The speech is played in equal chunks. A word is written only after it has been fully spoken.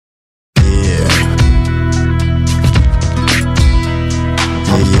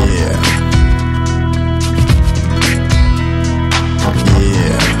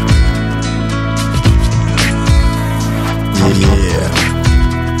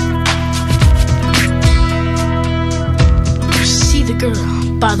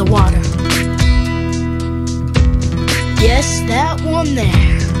by the water. Yes, that one there.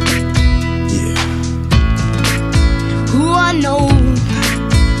 Yeah. Who I know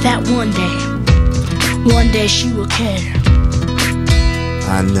that one day she will care.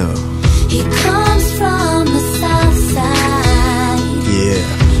 I know. He comes from the south side. Yeah.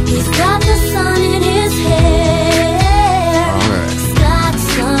 He's got the sun in his hair. Alright. He's got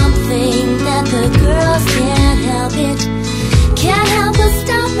something that the girls can't help it. Can't help but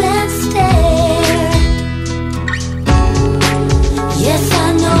stop and stare. Yes, I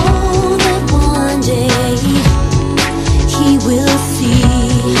know that one day he will see.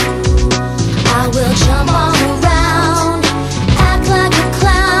 I will jump all around, act like a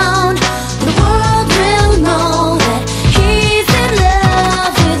clown. The world will know that he's in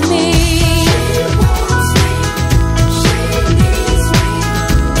love with me.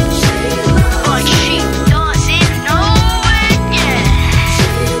 But she doesn't know it yet.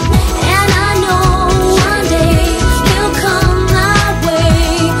 And I know one day he'll come my way.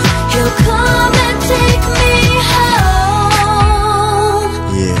 He'll come and take me home.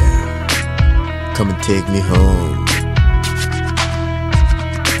 Yeah. Come and take me home.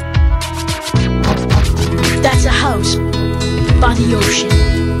 That's a house by the ocean.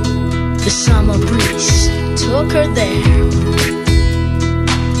 The summer breeze took her there.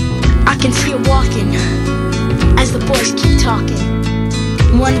 I can see her walking as the boys keep talking.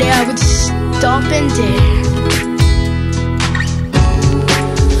 One day I would stop and dare.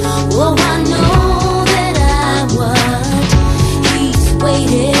 Oh, I know that I'm what he's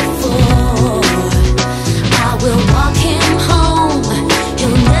waited for. I will walk him home.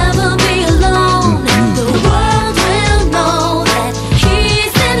 He'll never be alone. The world will know that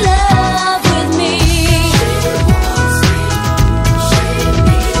he's in love with me.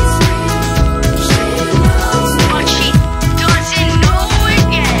 But she doesn't know it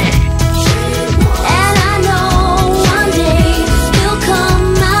yet. And I know one day he'll come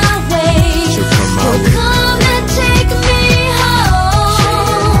my way. She'll come my He'll way. come and take me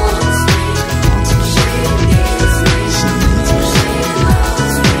home.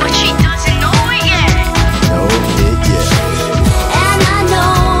 But she doesn't know it yet. No, it yet. And I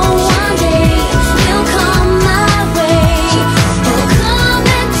know one day he'll come my way. He'll come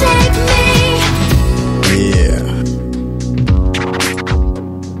and take me. Yeah.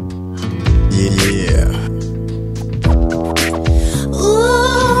 Yeah.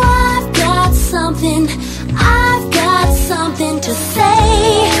 Ooh, I've got something to say.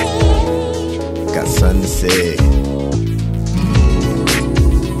 Got something to say.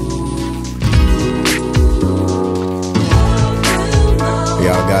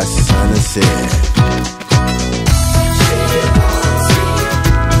 Y'all got something to say.